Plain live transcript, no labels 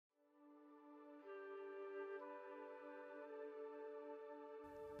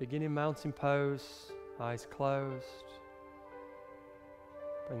Beginning mountain pose, eyes closed.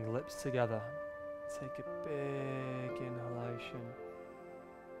 Bring lips together. Take a big inhalation.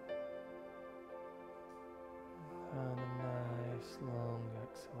 And a nice long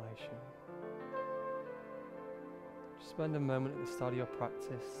exhalation. Just spend a moment at the start of your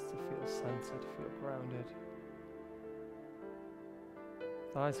practice to feel centered, feel grounded.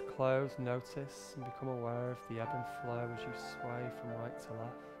 With eyes closed, notice and become aware of the ebb and flow as you sway from right to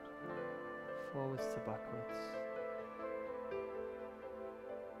left, forwards to backwards.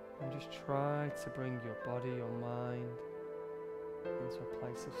 And just try to bring your body, your mind into a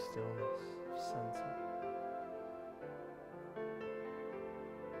place of stillness, of center.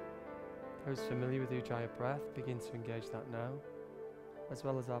 Those familiar with Ujjayi breath, begin to engage that now, as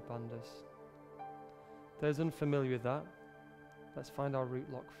well as our bandhas. Those unfamiliar with that, let's find our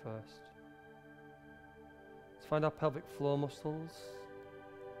root lock first. Let's find our pelvic floor muscles.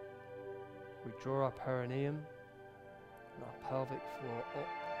 We draw our perineum and our pelvic floor up,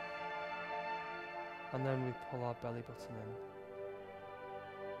 and then we pull our belly button in.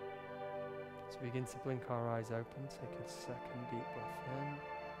 So begin to blink our eyes open, take a second deep breath in.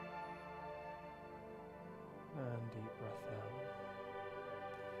 And deep breath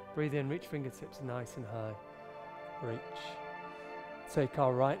out. Breathe in, reach fingertips nice and high. Reach. Take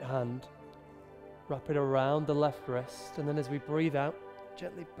our right hand, wrap it around the left wrist, and then as we breathe out,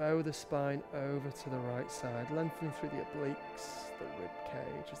 gently bow the spine over to the right side, lengthening through the obliques, the rib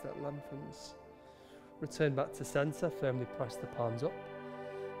cage as that lengthens. Return back to center, firmly press the palms up.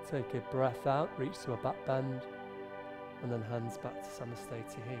 Take a breath out, reach to a back bend, and then hands back to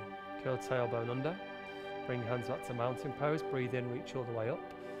Samastati. Curl tailbone under. Bring hands back to mountain pose. Breathe in, reach all the way up.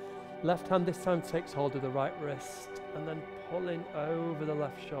 Left hand this time takes hold of the right wrist, and then pulling over the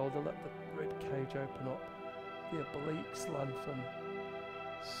left shoulder, let the rib cage open up. The obliques lengthen.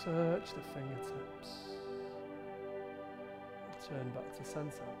 Search the fingertips. Return back to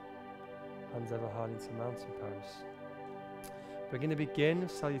center. Hands over heart into mountain pose. We're going to begin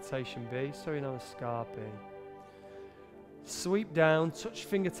salutation B, so you know a scar B. Sweep down, touch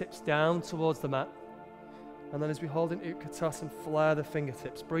fingertips down towards the mat. And then as we hold in Utkatasana, flare the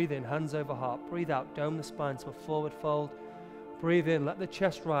fingertips. Breathe in, hands over heart. Breathe out, dome the spine to a forward fold. Breathe in, let the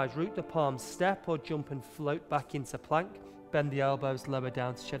chest rise, root the palms, step or jump and float back into plank. Bend the elbows, lower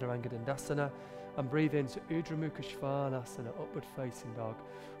down to Chaturanga Dandasana. And breathe into Urdhva Mukha Svanasana, upward facing dog.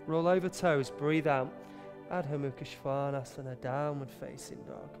 Roll over toes, breathe out. Adho Mukha Svanasana, downward facing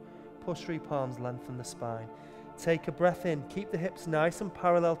dog. Push through palms, lengthen the spine. Take a breath in, keep the hips nice and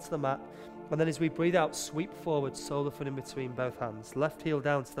parallel to the mat. And then as we breathe out, sweep forward, solar foot in between both hands. Left heel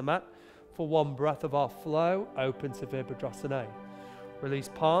down to the mat. For one breath of our flow, open to Virabhadrasana. Release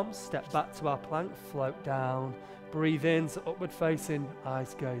palms, step back to our plank, float down. Breathe in to upward facing,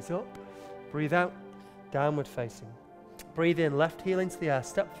 eyes gaze up. Breathe out, downward facing. Breathe in, left heel into the air,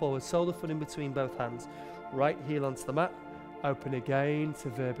 step forward, solar foot in between both hands. Right heel onto the mat. Open again to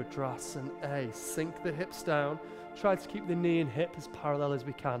Virabhadrasana. Sink the hips down. Try to keep the knee and hip as parallel as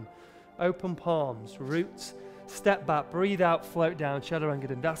we can. Open palms, roots, step back, breathe out, float down, Chaturanga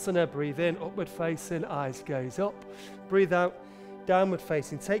Dandasana. Breathe in, upward facing, eyes gaze up. Breathe out, downward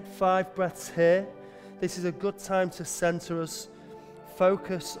facing. Take 5 breaths here. This is a good time to center us.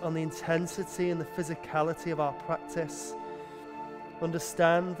 Focus on the intensity and the physicality of our practice.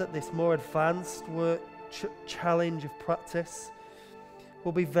 Understand that this more advanced work challenge of practice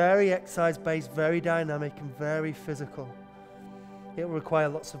will be very exercise-based, very dynamic and very physical. It will require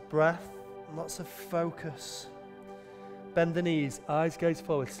lots of breath, lots of focus. Bend the knees, eyes gaze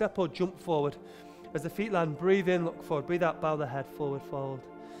forward, step or jump forward. As the feet land, breathe in, look forward, breathe out, bow the head, forward fold.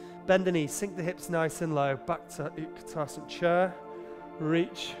 Bend the knees, sink the hips nice and low, back to Utkatasana chair,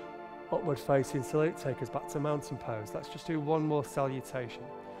 reach, upward facing salute, take us back to mountain pose. Let's just do one more salutation.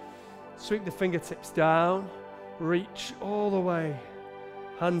 Sweep the fingertips down, reach all the way,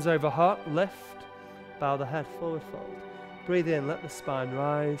 hands over heart, lift, bow the head, forward fold. Breathe in, let the spine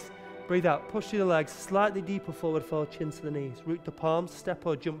rise. Breathe out, push through the legs, slightly deeper forward fold, chin to the knees. Root the palms, step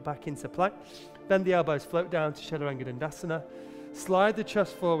or jump back into plank. Bend the elbows, float down to Chaturanga Dandasana. Slide the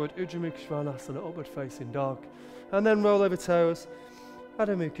chest forward, Urdhva Mukha Svanasana, upward facing dog. And then roll over toes.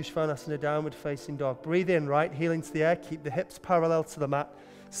 Adho Mukha Svanasana, downward facing dog. Breathe in, right heel into the air, keep the hips parallel to the mat.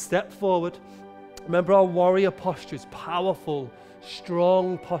 Step forward. Remember our warrior postures, powerful,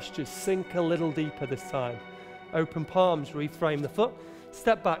 strong postures. Sink a little deeper this time. Open palms, reframe the foot.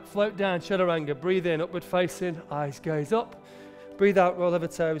 Step back, float down, Chaturanga. Breathe in, upward facing, eyes gaze up. Breathe out, roll over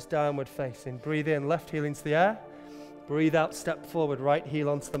toes, downward facing. Breathe in, left heel into the air. Breathe out, step forward, right heel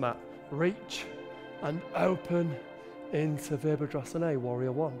onto the mat. Reach and open into Virabhadrasana,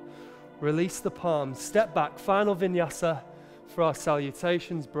 warrior one. Release the palms, step back, final vinyasa for our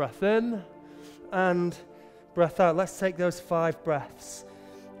salutations. Breath in and breath out. Let's take those 5 breaths.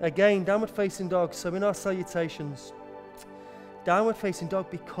 Again, downward facing dog. So in our salutations, downward facing dog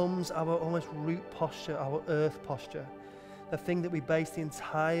becomes our almost root posture, our earth posture, the thing that we base the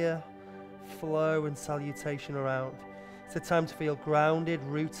entire flow and salutation around. It's a time to feel grounded,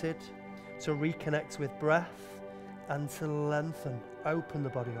 rooted, to reconnect with breath and to lengthen, open the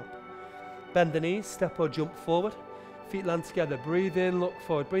body up. Bend the knees, step or jump forward, feet land together, breathe in, look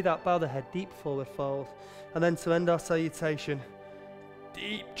forward, breathe out, bow the head, deep forward fold. And then to end our salutation,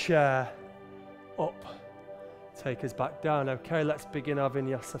 deep chair, up, take us back down. Okay, let's begin our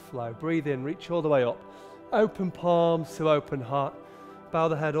vinyasa flow. Breathe in, reach all the way up, open palms to open heart, bow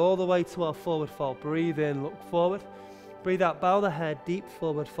the head all the way to our forward fold. Breathe in, look forward, breathe out, bow the head, deep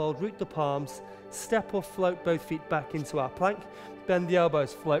forward fold, root the palms, step or float both feet back into our plank, bend the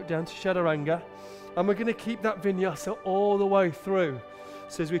elbows, float down to chaturanga, and we're going to keep that vinyasa all the way through.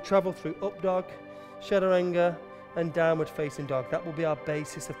 So as we travel through up dog, chaturanga, and downward facing dog, that will be our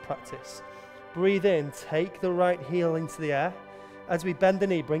basis of practice. Breathe in, take the right heel into the air. As we bend the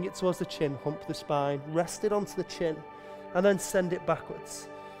knee, bring it towards the chin, hump the spine, rest it onto the chin, and then send it backwards.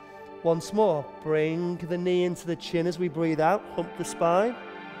 Once more, bring the knee into the chin as we breathe out, hump the spine,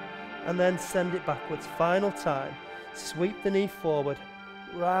 and then send it backwards. Final time, sweep the knee forward,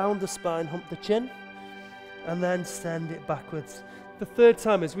 round the spine, hump the chin, and then send it backwards. The third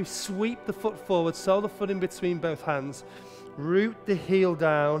time is we sweep the foot forward, sole the foot in between both hands, root the heel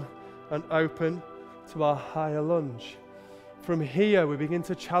down and open to our higher lunge. From here, we begin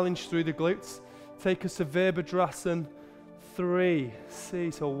to challenge through the glutes. Take us to Virabhadrasana 3.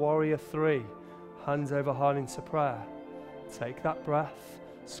 See, so warrior 3. Hands over heart into prayer. Take that breath.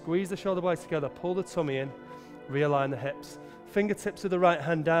 Squeeze the shoulder blades together. Pull the tummy in. Realign the hips. Fingertips of the right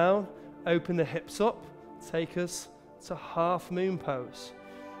hand down. Open the hips up. Take us to half moon pose.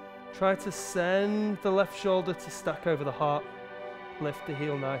 Try to send the left shoulder to stack over the heart. Lift the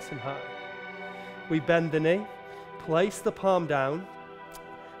heel nice and high. We bend the knee. Place the palm down.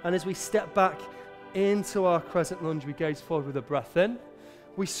 And as we step back into our crescent lunge, we gaze forward with a breath in.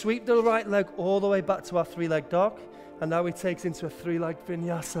 We sweep the right leg all the way back to our 3-leg dog. And now we take us into a 3-leg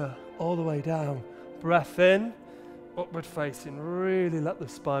vinyasa all the way down. Breath in, upward facing. Really let the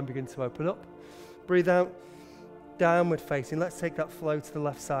spine begin to open up. Breathe out, downward facing. Let's take that flow to the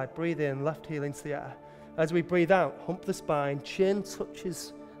left side. Breathe in, left heel into the air. As we breathe out, hump the spine, chin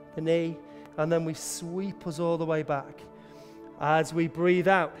touches the knee, and then we sweep us all the way back. As we breathe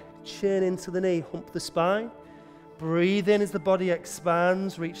out, chin into the knee, hump the spine. Breathe in as the body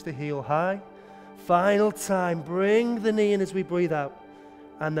expands, reach the heel high. Final time, bring the knee in as we breathe out,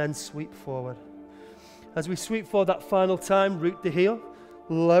 and then sweep forward. As we sweep forward that final time, root the heel,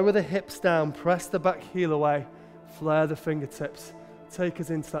 lower the hips down, press the back heel away, flare the fingertips, take us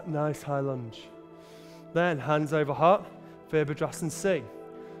into that nice high lunge. Then hands over heart, Virabhadrasana C.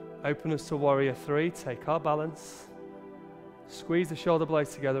 Open us to warrior 3, take our balance. Squeeze the shoulder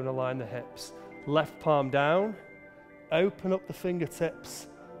blades together and align the hips. Left palm down, open up the fingertips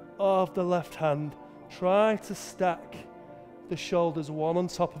of the left hand. Try to stack the shoulders one on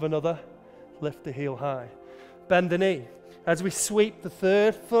top of another. Lift the heel high. Bend the knee. As we sweep the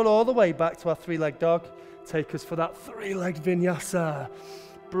third foot all the way back to our 3-leg dog, take us for that 3-leg vinyasa.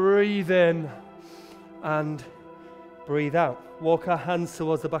 Breathe in and breathe out. Walk our hands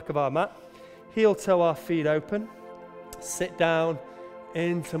towards the back of our mat. Heel toe our feet open. Sit down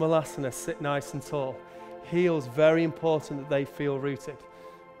into Malasana. Sit nice and tall. Heels, very important that they feel rooted.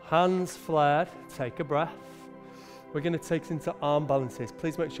 Hands flared. Take a breath. We're going to take us into arm balances.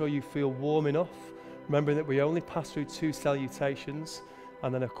 Please make sure you feel warm enough. Remembering that we only pass through 2 salutations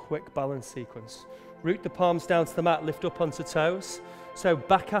and then a quick balance sequence. Root the palms down to the mat, lift up onto toes. So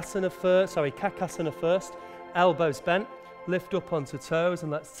Kakasana first, elbows bent, lift up onto toes,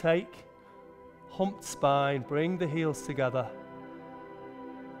 and let's take humped spine, bring the heels together,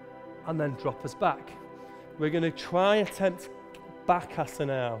 and then drop us back. We're going to try attempt Bakasana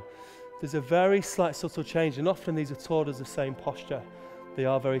now. There's a very slight subtle change, and often these are taught as the same posture. They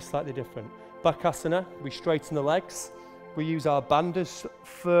are very slightly different. Bakasana, we straighten the legs. We use our bandhas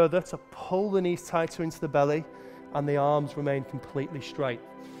further to pull the knees tighter into the belly, and the arms remain completely straight.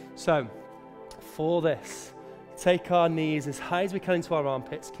 So, for this, take our knees as high as we can into our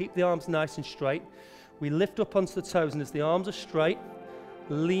armpits. Keep the arms nice and straight. We lift up onto the toes, and as the arms are straight,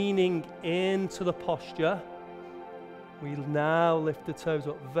 leaning into the posture, we now lift the toes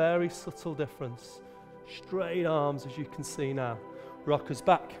up. Very subtle difference. Straight arms, as you can see now. Rock us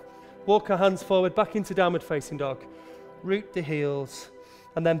back. Walk our hands forward, back into downward facing dog. root the heels,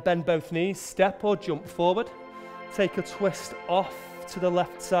 and then bend both knees, step or jump forward. Take a twist off to the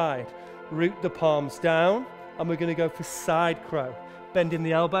left side, root the palms down, and we're going to go for side crow. Bending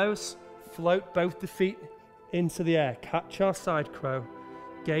the elbows, float both the feet into the air, catch our side crow,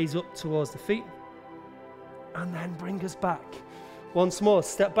 gaze up towards the feet, and then bring us back. Once more,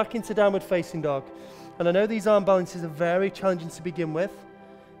 step back into downward facing dog. And I know these arm balances are very challenging to begin with,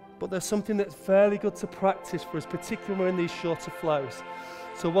 but there's something that's fairly good to practice for us, particularly when we're in these shorter flows.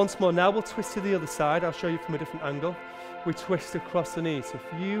 So once more, now we'll twist to the other side. I'll show you from a different angle. We twist across the knees. So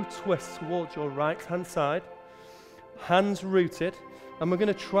if you twist towards your right hand side, hands rooted, and we're going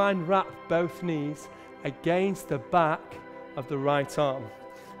to try and wrap both knees against the back of the right arm.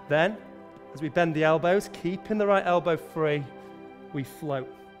 Then, as we bend the elbows, keeping the right elbow free, we float.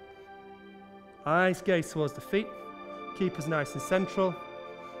 Eyes gaze towards the feet, keep us nice and central,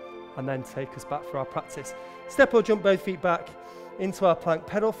 and then take us back for our practice. Step or jump both feet back into our plank,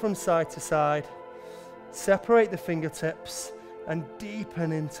 pedal from side to side, separate the fingertips, and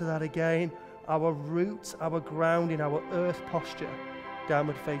deepen into that again. Our roots, our grounding, our earth posture.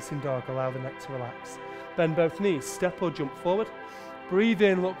 Downward facing dog, allow the neck to relax. Bend both knees, step or jump forward. Breathe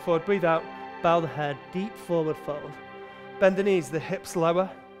in, look forward, breathe out, bow the head, deep forward fold. Bend the knees, the hips lower.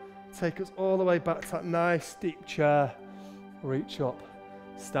 Take us all the way back to that nice deep chair. Reach up,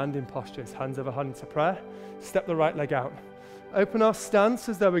 standing postures, hands over hand into prayer. Step the right leg out. Open our stance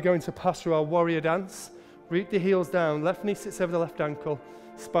as though we're going to pass through our warrior dance. Root the heels down, left knee sits over the left ankle,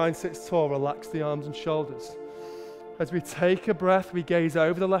 spine sits tall, relax the arms and shoulders. As we take a breath, we gaze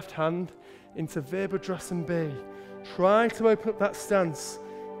over the left hand into Virabhadrasana B. Try to open up that stance.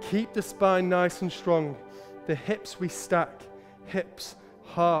 Keep the spine nice and strong. The hips we stack, hips,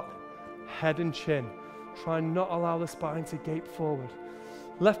 heart, head and chin. Try not allow the spine to gape forward.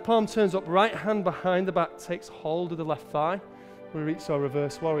 Left palm turns up, right hand behind the back takes hold of the left thigh. We reach our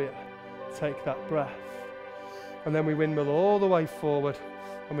reverse warrior. Take that breath. And then we windmill all the way forward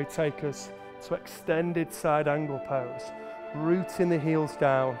and we take us to extended side angle pose. Rooting the heels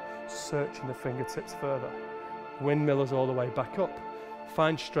down, searching the fingertips further. Windmill us all the way back up.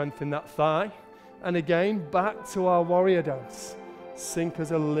 Find strength in that thigh. And again, back to our warrior dance. Sink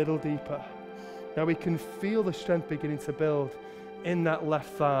us a little deeper. Now we can feel the strength beginning to build in that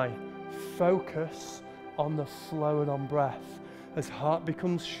left thigh. Focus on the flow and on breath. As heart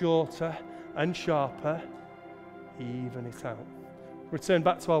becomes shorter and sharper, even it out. Return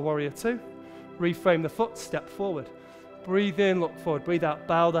back to our warrior two. Reframe the foot, step forward. Breathe in, look forward, breathe out,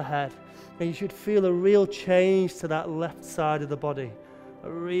 bow the head. And you should feel a real change to that left side of the body. A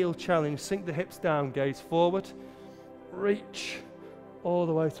real challenge. Sink the hips down, gaze forward. Reach all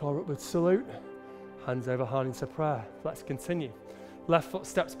the way to our upward salute. Hands over heart into prayer. Let's continue. Left foot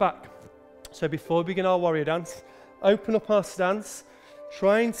steps back. So before we begin our warrior dance, open up our stance.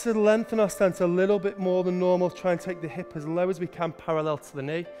 Trying to lengthen our stance a little bit more than normal. Try and take the hip as low as we can, parallel to the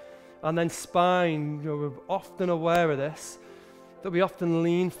knee. And then spine, we're often aware of this, that we often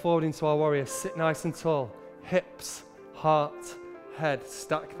lean forward into our warrior. Sit nice and tall. Hips, heart, head,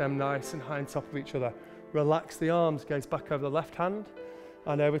 stack them nice and high on top of each other. Relax the arms, gaze back over the left hand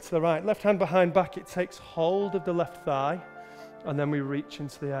and over to the right. Left hand behind back, it takes hold of the left thigh and then we reach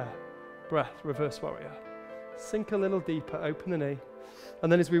into the air. Breath, reverse warrior. Sink a little deeper, open the knee.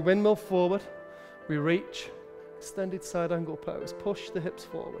 And then as we windmill forward, we reach, extended side angle pose. Push the hips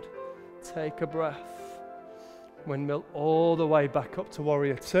forward. Take a breath. Windmill all the way back up to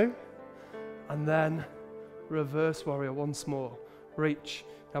warrior two. And then reverse warrior once more. Reach.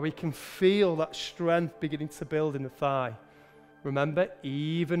 Now we can feel that strength beginning to build in the thigh. Remember,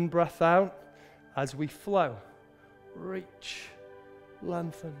 even breath out as we flow. Reach.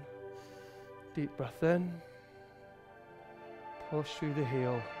 Lengthen. Deep breath in. Push through the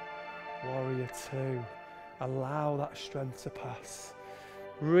heel. Warrior two. Allow that strength to pass.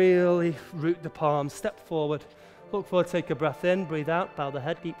 Really root the palms. Step forward. Look forward, take a breath in. Breathe out. Bow the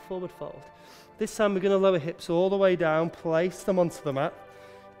head. Deep forward fold. This time we're going to lower hips all the way down. Place them onto the mat.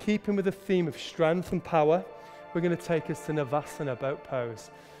 Keeping with the theme of strength and power, we're going to take us to Navasana boat pose.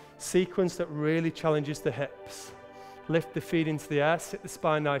 Sequence that really challenges the hips. Lift the feet into the air. Sit the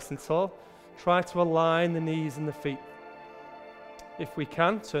spine nice and tall. Try to align the knees and the feet. If we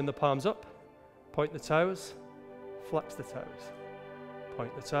can, turn the palms up. Point the toes. Flex the toes.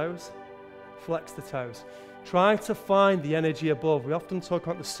 Point the toes. Flex the toes. Try to find the energy above. We often talk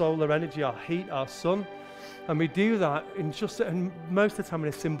about the solar energy, our heat, our sun. And we do that in most of the time in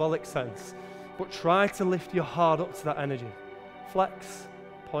a symbolic sense. But try to lift your heart up to that energy. Flex,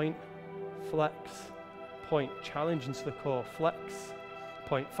 point, flex, point. Challenge into the core. Flex,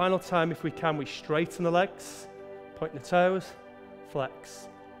 point. Final time, if we can, we straighten the legs. point the toes, flex,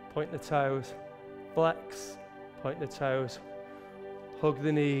 point the toes, flex, point the toes, hug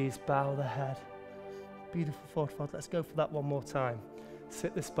the knees, bow the head. Beautiful forward fold. Let's go for that one more time.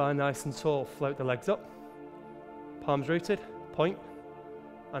 Sit the spine nice and tall, float the legs up, palms rooted, point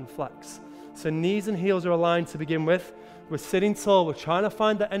and flex. So knees and heels are aligned to begin with. We're sitting tall, we're trying to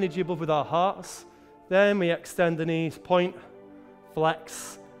find that energy above with our hearts. Then we extend the knees, point,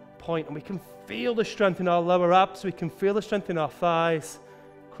 flex, point, and we can feel the strength in our lower abs, we can feel the strength in our thighs.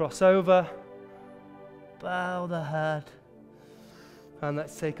 Cross over, bow the head, and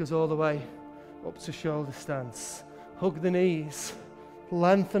let's take us all the way up to shoulder stance. Hug the knees,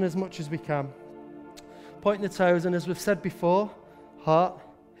 lengthen as much as we can. Point the toes, and as we've said before, heart,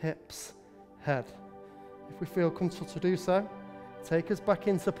 hips, head. If we feel comfortable to do so, take us back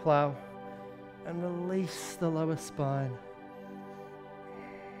into plow and release the lower spine.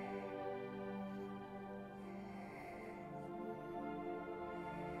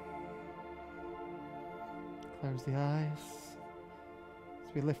 Close the eyes.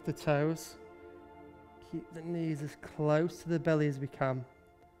 As we lift the toes, keep the knees as close to the belly as we can.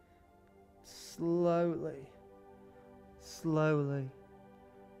 Slowly, slowly,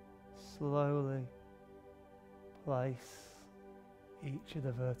 slowly place each of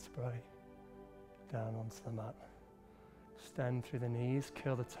the vertebrae down onto the mat. Extend through the knees,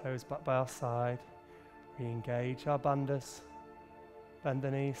 curl the toes back by our side. Re-engage our bandhas. Bend the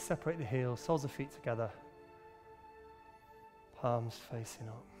knees, separate the heels, soles of feet together. Palms facing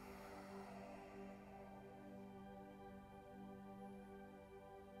up.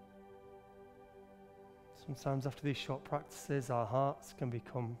 Sometimes after these short practices, our hearts can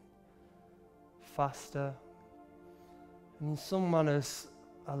become faster and in some manners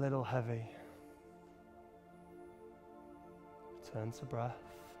a little heavy. Return to breath.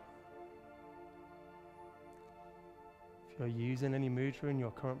 If you're using any mudra in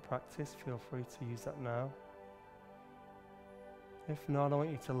your current practice, feel free to use that now. If not, I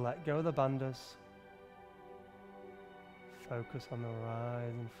want you to let go of the bandhas. Focus on the rise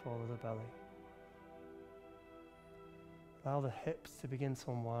and fall of the belly. Allow the hips to begin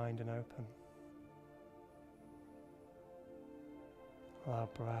to unwind and open. Allow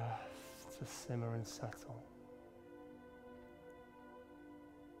breath to simmer and settle.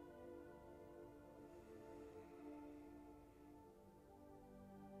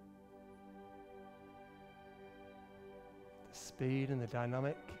 The speed and the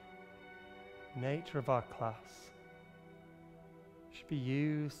dynamic nature of our class should be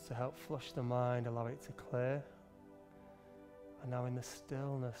used to help flush the mind, allow it to clear. And now in the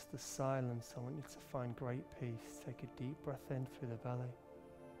stillness, the silence, I want you to find great peace. Take a deep breath in through the belly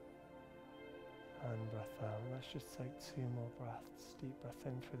and breath out. Let's just take 2 more breaths. Deep breath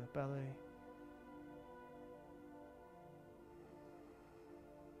in through the belly.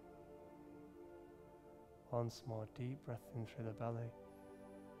 Once more, deep breath in through the belly.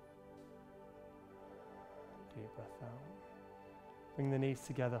 Deep breath out. Bring the knees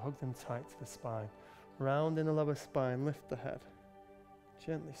together, hug them tight to the spine. Round in the lower spine, lift the head.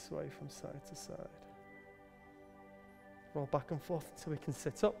 Gently sway from side to side. Roll back and forth until we can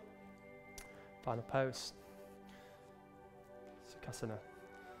sit up. Final pose. Sukhasana.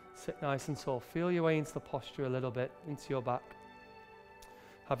 Sit nice and tall. Feel your way into the posture a little bit, into your back.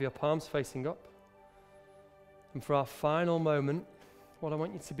 Have your palms facing up. And for our final moment, what I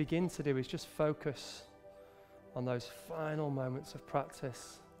want you to begin to do is just focus on those final moments of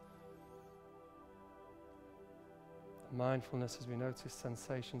practice. Mindfulness as we notice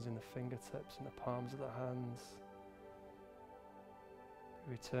sensations in the fingertips and the palms of the hands.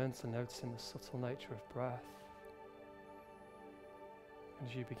 We return to noticing the subtle nature of breath. And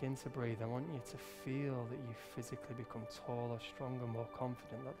as you begin to breathe, I want you to feel that you physically become taller, stronger, more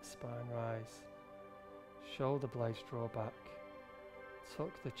confident. Let the spine rise. Shoulder blades draw back.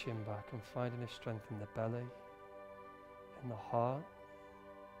 Tuck the chin back and finding a strength in the belly, in the heart.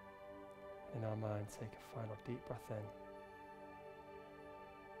 In our mind, take a final deep breath in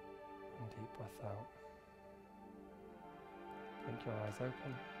and deep breath out. Blink your eyes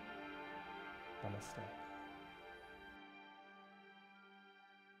open. Namaste.